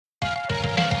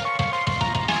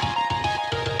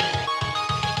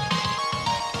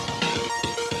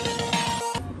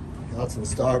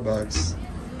some Starbucks.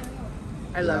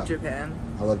 I love Japan.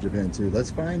 I love Japan too.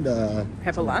 Let's find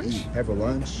Pepper lunch? Pepper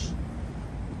lunch.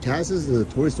 Cass says there's a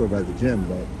toy store by the gym,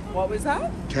 but What was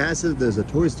that? Cass says there's a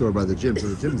toy store by the gym, so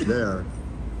the gym's there.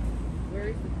 Where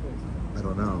is the toy store? I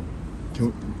don't know.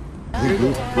 I think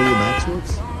Google Maps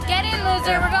works? Get in,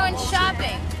 loser. We're going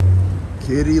shopping.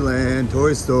 Kittyland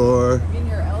toy store. In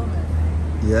your element.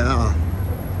 Yeah.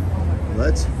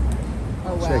 Let's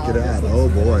check it out. Oh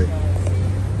boy.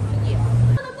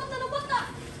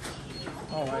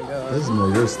 Oh my god. This is more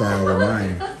your style than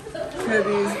mine.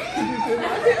 Kirby's.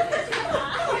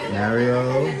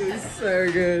 Mario. This is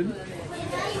so good.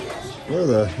 Where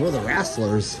are the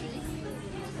wrestlers?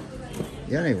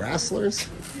 You got any wrestlers?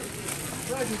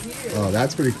 Oh,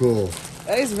 that's pretty cool.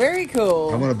 That is very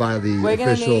cool. I want to buy the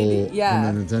official from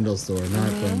the Nintendo store, not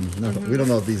from. We don't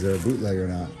know if these are bootleg or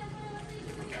not.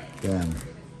 Damn.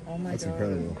 Oh my That's god.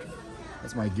 incredible.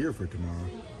 That's my gear for tomorrow.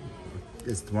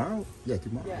 Is tomorrow? Yeah,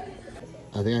 tomorrow. Yeah.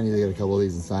 I think I need to get a couple of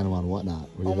these and sign them on Whatnot.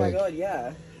 What do you Oh my think? god,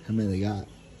 yeah. How many they got?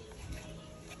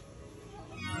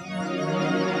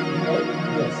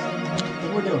 Yes.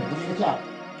 What we're doing? What's the top?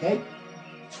 Okay.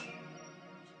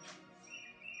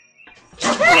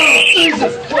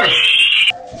 Jesus Christ!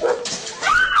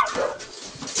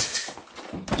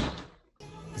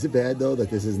 Is it bad though that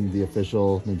this isn't the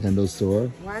official Nintendo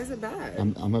store? Why is it bad?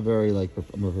 I'm a very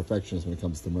I'm a perfectionist when it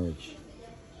comes to merch.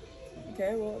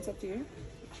 Okay, well, it's up to you.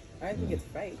 I don't think it's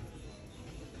fake.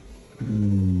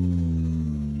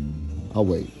 I'll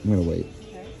wait. I'm gonna wait.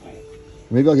 Okay, wait.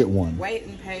 Maybe I'll get one. Wait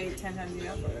and pay 10 times the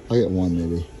offer. I'll get one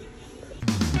maybe.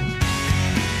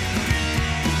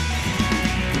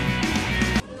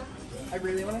 I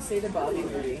really want to see the Barbie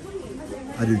movie.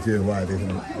 I do too. Why?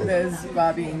 There's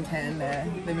Barbie and Ken there,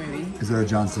 the movie. Is there a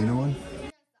John Cena one?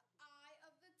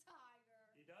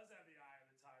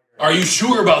 Are you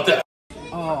sure about that?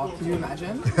 Oh, could you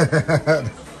imagine?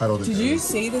 I don't think Did so. you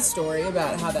see the story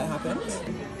about how that happened?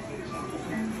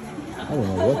 I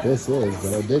don't know what this is,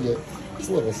 but I dig it. It's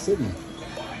a little city.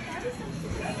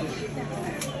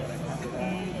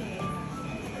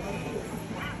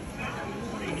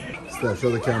 Steph,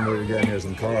 show the camera what you're getting here.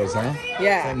 Some cars, huh?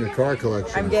 Yeah. From your car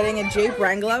collection. I'm getting a Jeep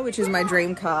Wrangler, which is my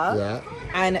dream car. Yeah.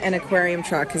 And an aquarium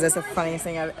truck, because that's the funniest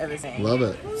thing I've ever seen. Love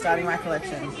it. Starting my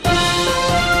collection.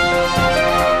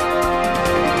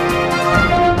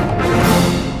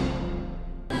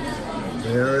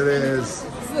 There it is.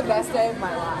 This is the best day of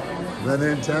my life. The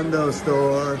Nintendo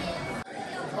store.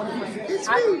 It's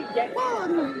me,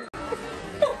 Mario.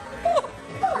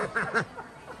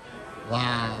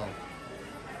 Wow.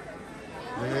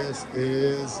 This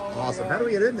is awesome. How do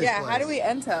we get in this place? How do we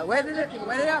enter? Where did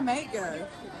our mate go?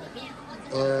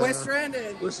 We're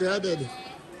stranded. We're stranded.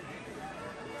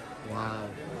 Wow.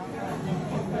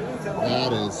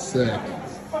 That is sick.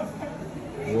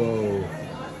 Whoa.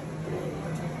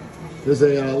 There's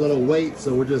a little wait,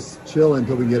 so we're just chilling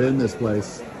until we get in this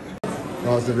place.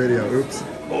 Pause the video. Oops.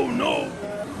 Oh no!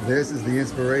 This is the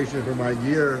inspiration for my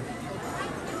gear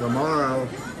tomorrow,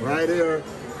 right here.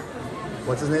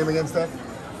 What's his name again, Steph?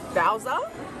 Bowser?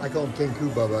 I call him King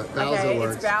Koopa, but Bowser Okay,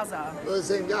 works. it's Bowser. They're the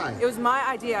same guy. It was my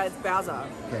idea, it's Bowser.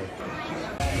 Okay.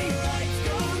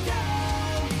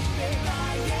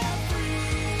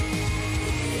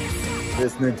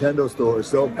 This Nintendo store is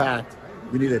so packed,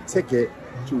 we need a ticket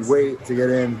to wait to get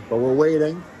in, but we're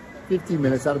waiting. 15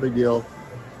 minutes, not a big deal.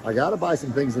 I gotta buy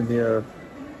some things in here.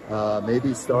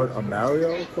 Maybe start a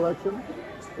Mario collection.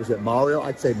 Is it Mario?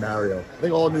 I'd say Mario. I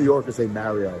think all New Yorkers say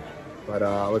Mario, but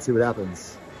let's see what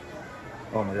happens.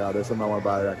 Oh my God, there's something I want to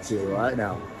buy that I can see right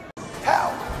now.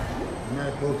 How? I'm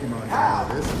at Pokemon now.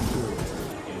 This is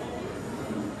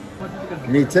cool.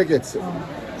 We need tickets.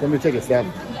 Send me tickets, Steph.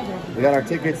 We got our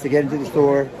tickets to get into the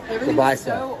store to buy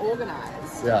stuff. So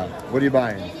organized. Yeah. What are you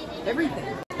buying?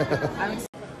 Everything.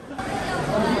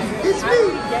 It's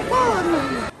me,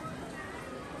 Mario.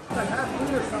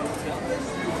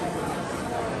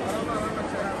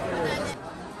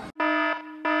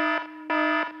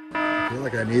 I feel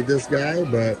like I need this guy,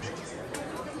 but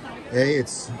A,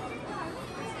 it's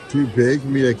too big for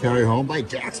me to carry home by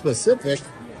Jack Specific.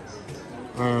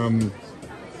 And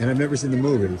I've never seen the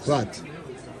movie, but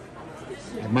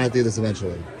I might do this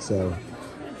eventually. So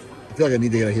I feel like I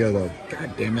need to get it here though.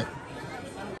 God damn it.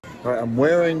 All right, I'm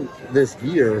wearing this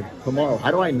gear tomorrow.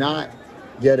 How do I not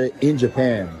get it in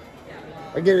Japan?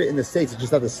 I get it in the States, it's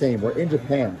just not the same. We're in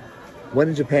Japan. When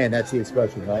in Japan, that's the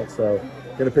expression, right? So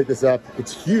gonna pick this up.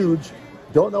 It's huge.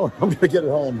 Don't know how I'm gonna get it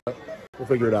home, but we'll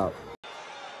figure it out.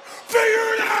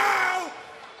 Figure it out!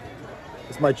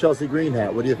 It's my Chelsea Green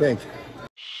hat. What do you think?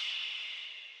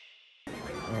 All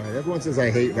right, everyone says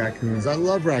I hate raccoons. I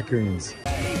love raccoons.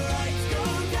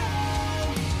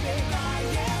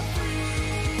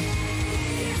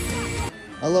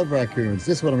 I love raccoons.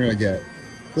 This is what I'm gonna get.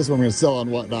 This one I'm gonna sell on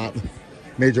Whatnot,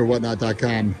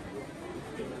 majorwhatnot.com.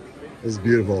 This is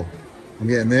beautiful. I'm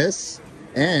getting this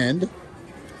and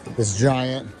this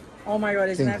giant Oh my god,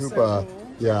 isn't King that so Koopa. cool?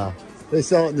 Yeah, they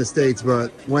sell it in the States, but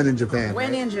when in Japan.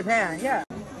 When in Japan, yeah.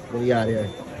 What do you got here?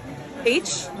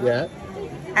 Peach Yeah.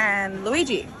 and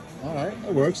Luigi. All right,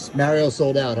 that works. Mario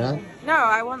sold out, huh? No,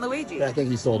 I want Luigi. Yeah, I think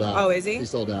he sold out. Oh, is he? He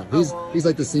sold out. Oh, He's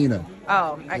like the Cena.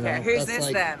 Oh, okay. You know, Who's that's this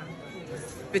like- then?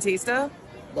 Batista?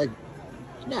 Like,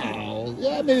 no,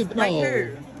 yeah, maybe no. Like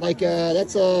who? Like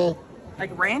that's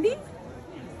Like Randy?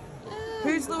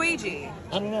 Who's Luigi?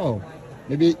 I don't know.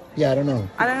 Maybe yeah, I don't know.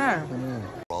 I don't know. I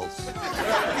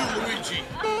don't know. Luigi.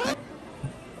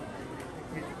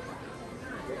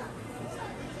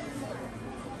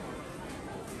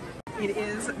 It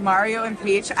is Mario and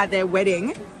Peach at their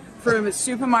wedding from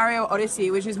Super Mario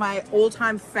Odyssey, which is my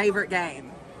all-time favorite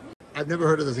game. I've never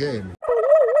heard of this game.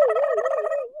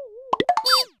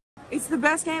 It's the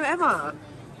best game ever.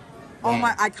 Oh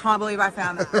my, I can't believe I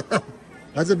found that.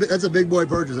 That's a big boy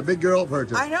purchase, a big girl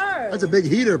purchase. I know. That's a big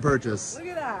heater purchase. Look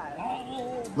at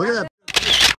that. Look at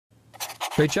that.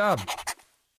 Great job.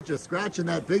 Just scratching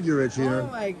that figure itch here. Oh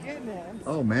my goodness.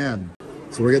 Oh man.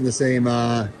 So we're getting the same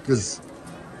because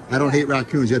I don't hate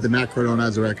raccoons. You have the Matt Cardona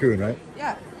as a raccoon, right?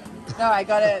 Yeah. No, I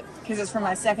got it because it's from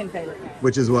my second favorite game,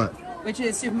 Which is what? which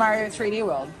is Super Mario 3D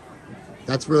World.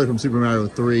 That's really from Super Mario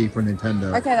 3 for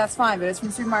Nintendo. Okay, that's fine, but it's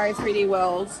from Super Mario 3D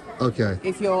World Okay.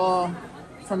 if you're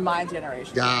from my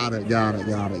generation. Got it, got it,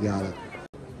 got it, got it.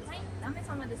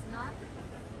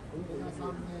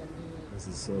 This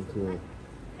is so cool.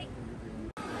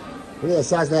 Look at the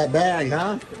size of that bag,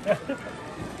 huh?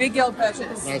 Big girl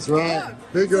purchase. That's right. Yeah.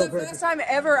 Big girl It's the purchase. first time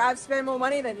ever I've spent more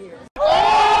money than you.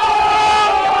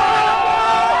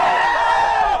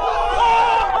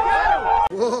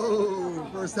 Whoa!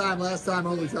 First time, last time,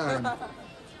 only time.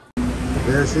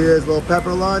 There she is, little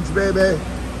pepper lunch, baby.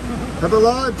 Pepper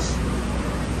lunch.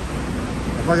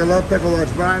 I fucking love pepper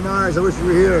lunch. Brian Myers, I wish you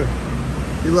were here.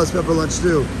 He loves pepper lunch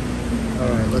too. All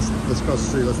right, let's cross the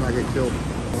street. Let's not get killed.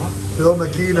 Bill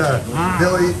McKenna.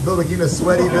 Bill McKenna,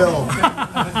 sweaty Bill.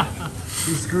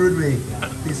 He screwed me.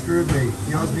 He screwed me.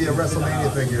 He owes me a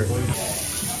WrestleMania figure.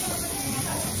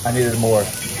 I needed more.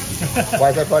 Why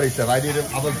is that funny, Steph? I needed.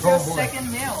 I'm a grown boy.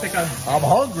 Second meal. I'm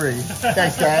hungry.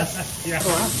 Thanks, guys. Yeah.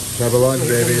 Have a lunch,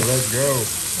 baby. Let's go.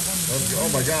 Let's go. Oh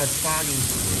my God, it's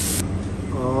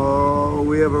foggy. Oh,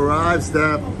 we have arrived,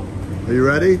 Steph. Are you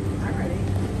ready? I'm ready.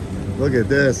 Look at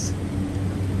this.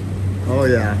 Oh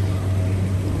yeah.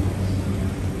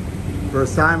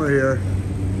 First timer here.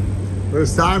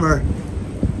 First timer.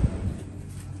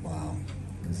 Wow.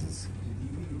 This is.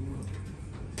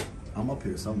 I'm up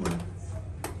here somewhere.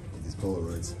 With these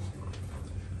Polaroids.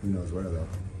 Who knows where though?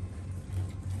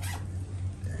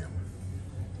 Damn.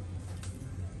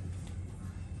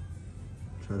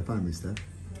 Try to find me, Steph.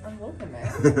 I'm looking,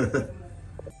 man.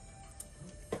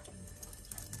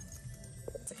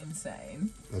 It's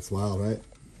insane. That's wild, right?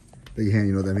 Big hand,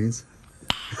 you know what that means?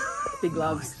 Big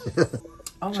gloves.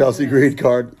 Oh my Chelsea goodness. Green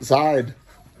card side.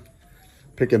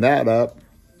 Picking that up.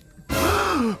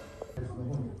 Look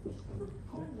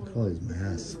at all these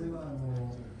masks.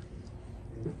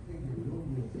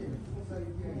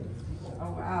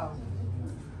 Oh wow.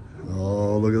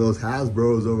 Oh, look at those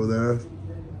Hasbros over there.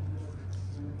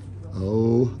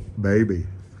 Oh, baby.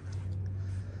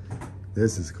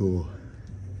 This is cool.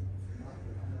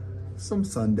 Some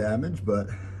sun damage, but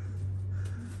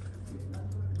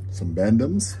some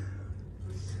Bendums.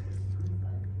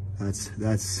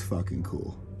 That's fucking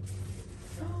cool.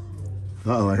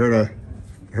 Uh-oh, I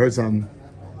heard something.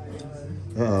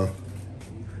 Uh-oh.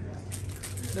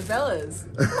 The Bellas.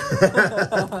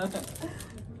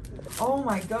 Oh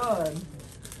my god.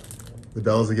 The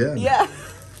bells again. Yeah.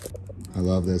 I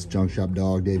love this junk shop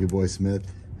dog, Davey Boy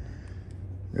Smith.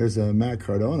 There's a Matt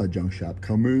Cardona junk shop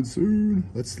coming soon.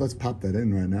 Let's pop that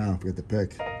in right now. Forget the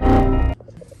pick.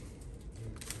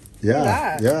 Yeah,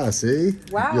 that. yeah. See,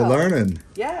 Wow. You're learning.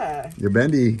 Yeah. Your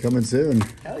bendy coming soon.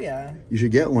 Hell yeah. You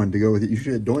should get one to go with it. You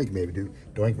should get Doink maybe. Do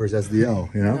Doink versus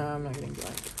SDL. You know? No, I'm not getting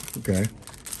black. Okay.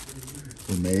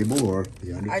 Or Mabel or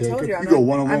the Undertaker. told you, I'm go not-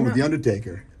 one-on-one I'm with not- the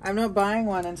Undertaker. I'm not buying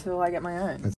one until I get my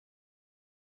own.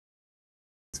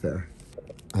 That's fair.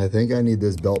 I think I need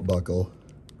this belt buckle.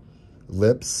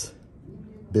 Lips.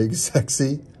 Big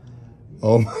sexy.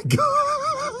 Oh my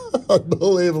God.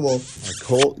 Unbelievable. A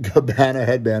Colt Cabana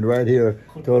headband right here.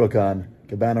 Totocon.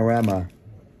 Cabana-rama.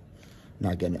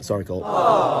 Not getting it. Sorry, Colt.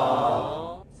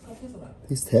 Aww.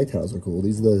 These tag titles are cool.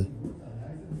 These are the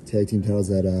tag team titles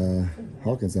that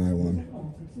Hawkins and I won.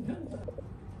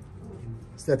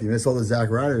 Steph, you missed all the Zack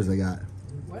Riders I got.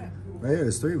 What? Right here,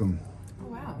 there's 3 of them. Oh,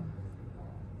 wow.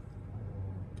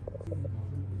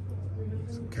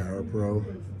 Some Cara Pro.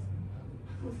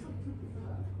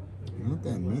 Not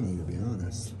that many, to be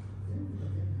honest.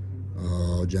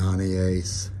 Oh, Johnny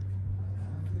Ace.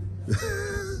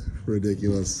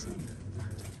 Ridiculous.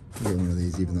 I'll get one of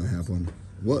these, even though I have one.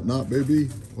 What not, baby?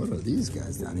 What are these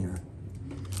guys down here?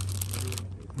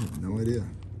 I have no idea.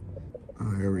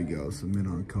 Oh, here we go. Some mint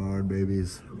on card,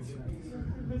 babies.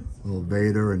 Little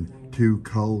Vader and 2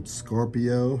 Colt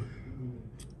Scorpio.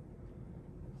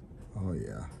 Oh,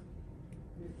 yeah.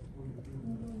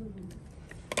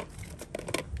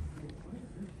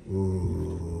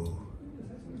 Ooh.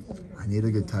 I need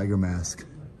a good tiger mask.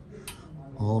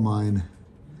 All mine.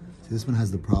 See, this one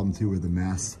has the problem too where the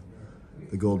mask,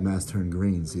 the gold mask turned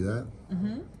green. See that?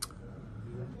 Mm-hmm.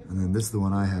 And then this is the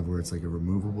one I have where it's like a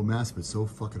removable mask, but it's so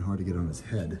fucking hard to get on his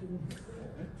head.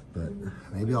 But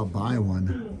maybe I'll buy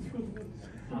one.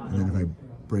 And then if I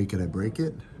break it, I break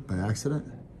it by accident.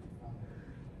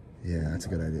 Yeah, that's a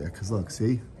good idea. Cause look,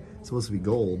 see, it's supposed to be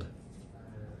gold,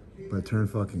 but it turned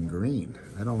fucking green.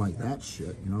 I don't like that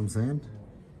shit. You know what I'm saying?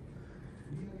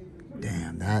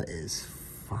 Damn, that is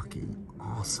fucking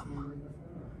awesome.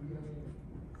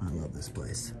 I love this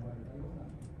place.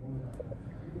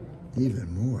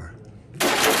 Even more.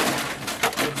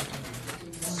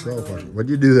 So fucking. What'd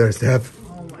you do there, Steph?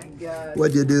 Oh my god.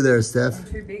 What'd you do there, Steph?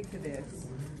 I'm too big for this.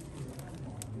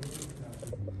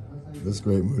 This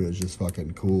Great Muta is just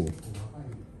fucking cool.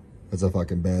 That's a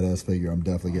fucking badass figure. I'm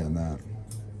definitely getting that.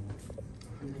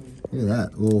 Look at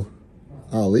that. Little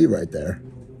Ali right there.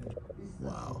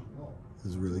 Wow.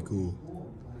 This is really cool.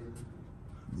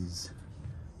 These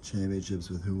championships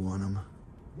with who won them.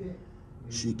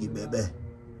 Cheeky baby.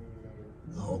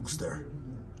 The Hulkster.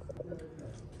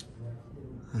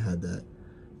 I had that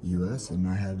US and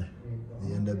I had the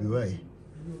NWA.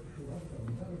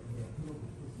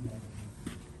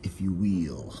 If you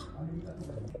will.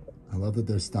 I love that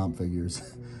there's stomp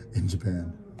figures in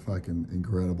Japan. Fucking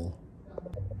incredible.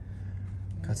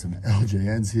 Got some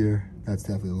LJNs here. That's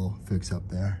definitely a little fix up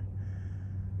there.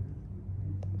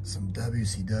 Some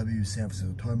WCW, San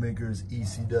Francisco Toy Makers,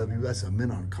 ECW. That's some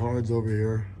mint on cards over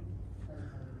here.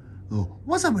 Oh,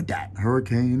 what's up with that?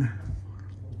 Hurricane.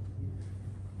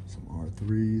 Some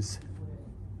R3s.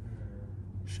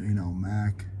 Shane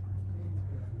O'Mac.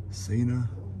 Cena.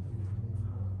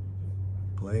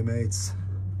 Playmates.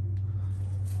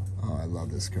 Oh, I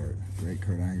love this Kurt. Great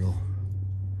Kurt Angle.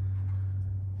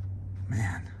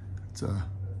 Man, it's a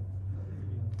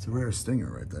rare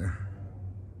stinger right there.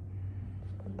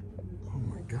 Oh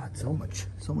my God, so much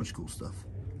cool stuff.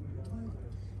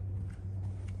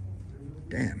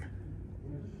 Damn.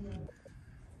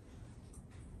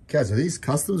 Guys, are these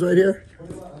customs right here?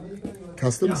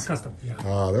 Customs? Yeah, custom, yeah.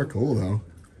 Oh, they're cool though.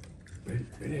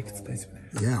 Very expensive.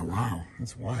 Yeah, wow,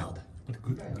 that's wild. But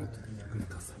good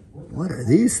custom. What are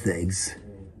these things?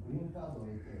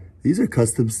 These are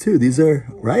customs too. These are,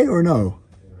 right or no?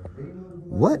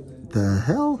 What the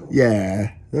hell?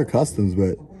 Yeah, they're customs,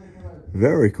 but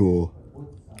very cool.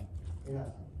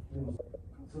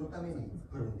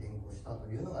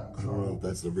 I don't know if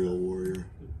that's the real warrior.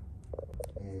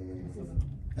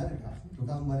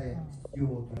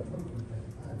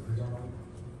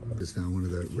 Just found one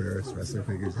of the rarest wrestler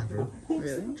figures ever.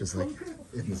 Really? Just like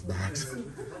in this box.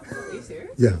 Are you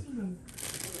serious? Yeah.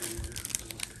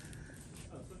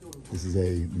 This is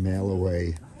a mail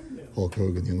away Hulk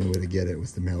Hogan. The only way to get it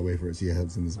was to mail away for it. So you have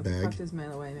it in this bag. Fuck this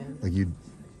mail away, man. Like you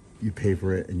pay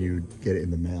for it and you get it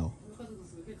in the mail.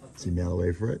 So you mail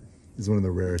away for it. This is one of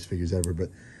the rarest figures ever, but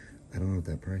I don't know what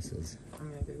that price is.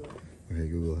 I'm gonna Google it. Okay,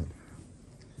 Google it.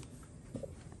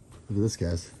 Look at this,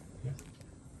 guys.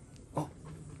 Oh.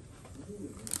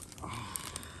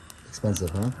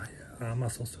 Expensive, huh? How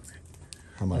much?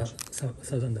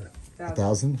 $1,000.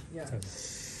 1,000? Yeah.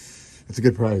 It's a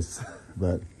good price,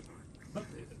 but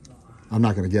I'm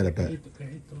not gonna get it. But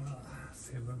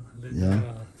yeah,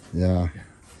 yeah,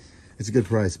 it's a good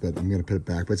price, but I'm gonna put it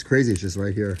back. But it's crazy. It's just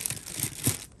right here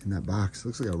in that box.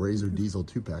 Looks like a Razor Diesel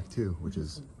 2-pack too, which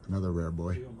is another rare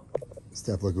boy.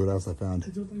 Steph, look what else I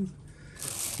found.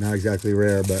 Not exactly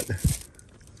rare, but do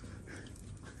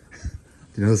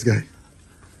you know this guy?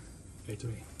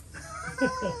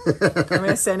 I'm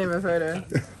gonna send him a photo.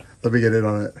 Let me get in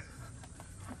on it.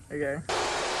 Okay.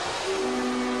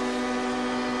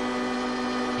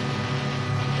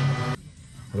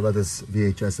 What about this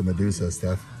VHS of Medusa,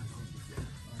 Steph?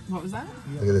 What was that?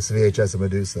 Look at this VHS of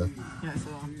Medusa. Yeah, so.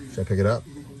 Should I pick it up?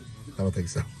 I don't think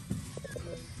so.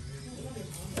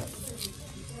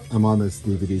 I'm on this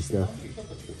DVD stuff.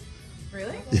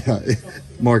 Really? Yeah,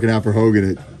 marking out for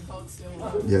Hogan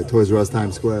at Toys R Us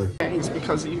Times Square. He's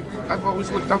because I've always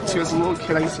looked up to you as a little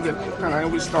kid. I used to get picked on. I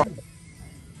always thought.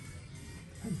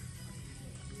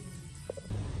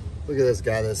 Look at this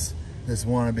guy, this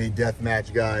wannabe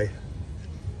deathmatch guy.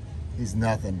 He's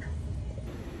nothing.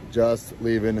 Just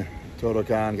leaving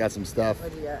TotoCon, got some stuff.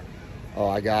 What'd you get? Oh,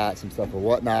 I got some stuff for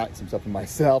Whatnot, some stuff for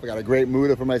myself. I got a great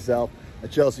Muda for myself, a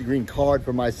Chelsea green card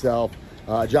for myself,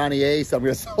 Johnny Ace. I'm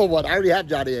gonna sell one. I already have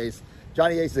Johnny Ace.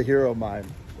 Johnny Ace is a hero of mine.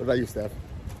 What about you, Steph?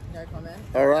 No comment.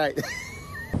 All right.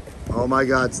 Oh my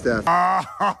God, Steph.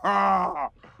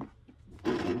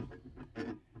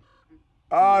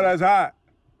 Oh, that's hot.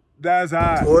 That's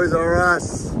hot. Toys R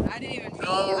Us. I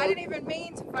didn't even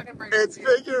mean to fucking bring It's it.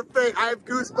 figure fake. I have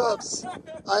goosebumps.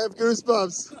 I have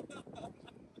goosebumps.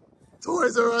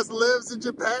 Toys R Us lives in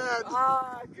Japan.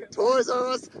 Toys R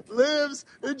Us lives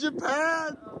in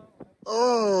Japan.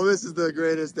 Oh, this is the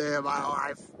greatest day of my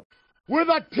life. With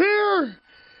a tear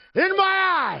in my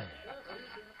eye,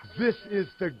 this is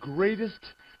the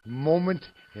greatest moment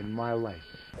in my life.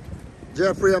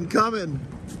 Jeffrey, I'm coming.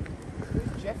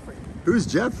 Who's Jeffrey? Who's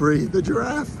Jeffrey? The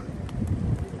giraffe.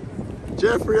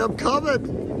 Jeffrey, I'm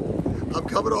coming. I'm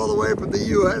coming all the way from the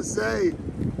USA.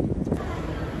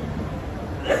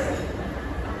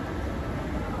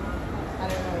 I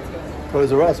don't know what's going on.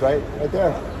 Toys R Us, right? Right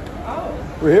there.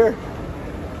 Oh. We're here.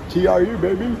 TRU,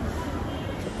 baby.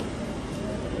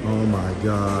 Oh my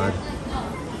God.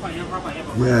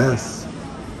 Yes.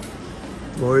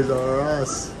 Toys R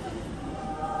Us.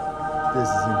 This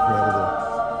is incredible.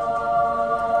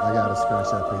 I gotta scratch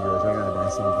that for yours. I gotta buy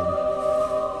something.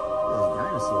 There's a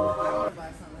dinosaur. I want to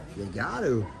buy something. You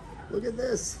gotta. Look at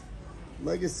this.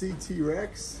 Legacy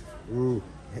T-Rex. Ooh.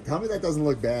 Tell me that doesn't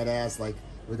look badass, like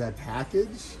with that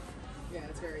package. Yeah,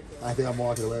 it's very cool. I think I'm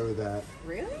walking away with that.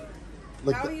 Really?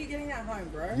 Look, How are you getting that home,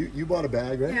 bro? you bought a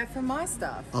bag, right? Yeah, for my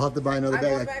stuff. I'll have to buy another I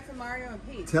bag. bought a bag for Mario and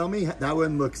Peach. Tell me that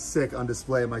one looks sick on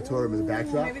display in my tour room as a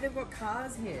backdrop. Maybe they've got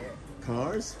cars here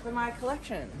Cars? for my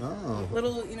collection. Oh.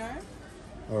 Little, you know?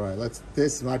 All right,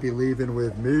 this might be leaving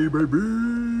with me,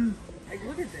 baby. Like,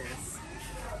 look at this.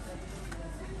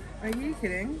 Are you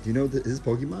kidding? Do you know is this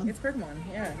Pokemon? It's Pokemon,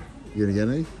 yeah. You gonna get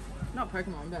any? Not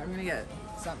Pokemon, but I'm gonna get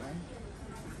something.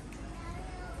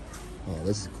 Oh,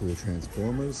 this is cool.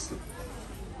 Transformers.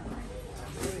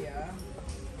 Oh yeah.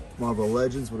 Marvel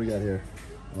Legends. What do we got here?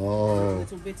 Oh.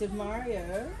 Little bit of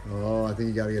Mario. Oh, I think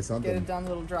you gotta get Get something. a dumb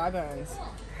little dry bones.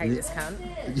 Hate this cunt.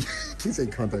 Can you say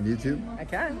cunt on YouTube? I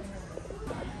can.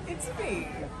 It's me,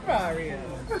 Mario.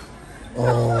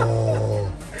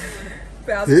 Oh.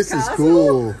 Bowser's This is Castle.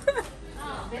 cool.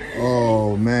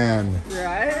 Oh man.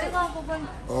 Right?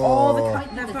 Oh.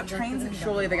 They've got trains and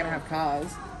surely they're gonna have cars.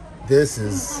 This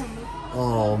is.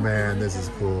 Oh man, this is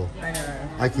cool. I know.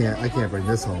 I can't bring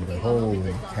this home, but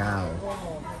holy cow.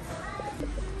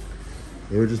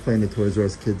 They were just playing the Toys R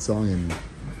Us kids song in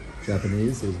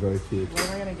Japanese. It was very cute. What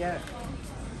am I gonna get?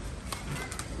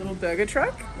 Little burger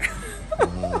truck?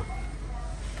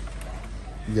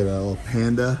 You get a little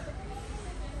panda.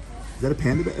 Is that a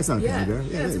panda bear? It's not a Yeah, panda bear.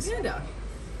 Yeah, it it's is. a panda.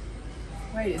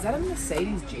 Wait, is that a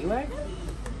Mercedes G-Wagon?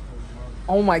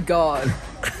 Oh my god.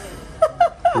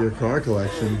 For your car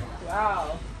collection.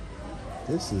 Wow.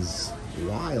 This is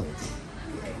wild.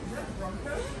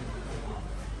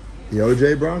 The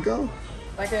OJ Bronco?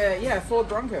 Like a, Ford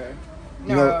Bronco.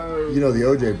 You No. know the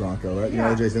OJ Bronco, right? You know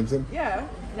Yeah. OJ Simpson? Yeah.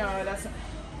 No, that's...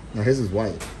 No, his is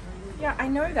white. Yeah, I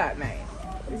know that, mate.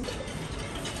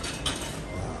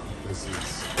 This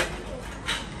is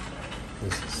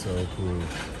so cool.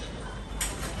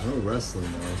 No wrestling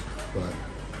though, but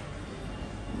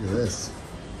look at this.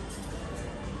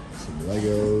 Some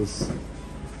Legos.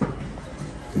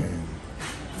 Damn.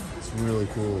 It's really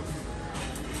cool.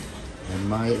 I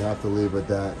might have to leave with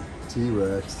that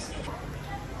T-Rex.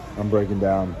 I'm breaking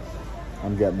down.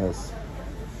 I'm getting this.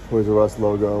 Toys R Us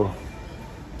logo.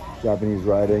 Japanese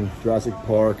writing. Jurassic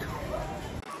Park.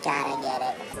 Gotta get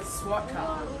it. It's a SWAT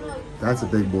car. That's a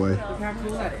big boy. Look how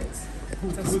cool that is.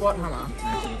 It's a SWAT Hummer.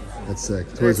 That's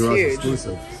sick. Toys R Us huge.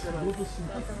 exclusive.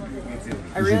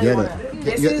 I You should really get want it. it.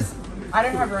 This Get- is... I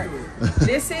don't have room.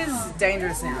 This is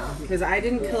dangerous now because I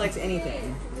didn't collect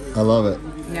anything. I love it.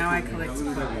 Now I collect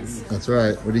cars. That's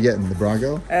right. What are you getting? The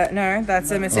Bronco? No,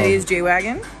 that's a Mercedes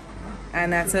G-Wagon.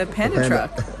 And that's a Panda, Panda.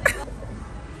 truck.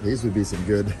 These would be some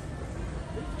good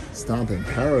Stomping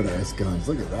Paradise guns.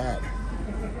 Look at that.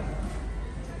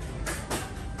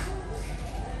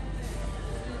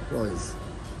 Bro, these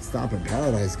Stomping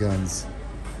Paradise guns.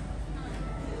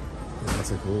 Yeah,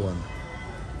 that's a cool one.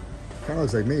 Kind of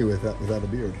looks like me without a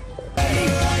beard.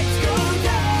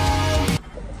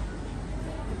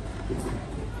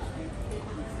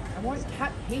 I want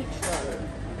Cat Peach though.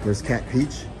 Where's Cat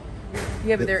Peach?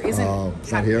 Yeah, but there isn't. Oh,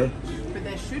 it's not cat here? feet, but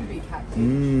there should be cat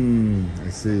feet. I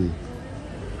see.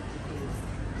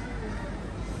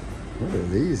 What are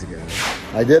these guys?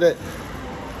 I did it.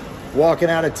 Walking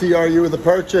out of TRU with a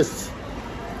purchase.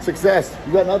 Success.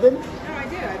 You got nothing? No, I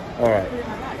did. All right.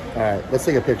 All right. Let's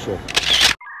take a picture.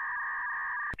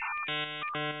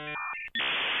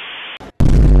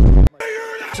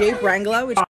 Jeep Wrangler,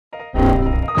 which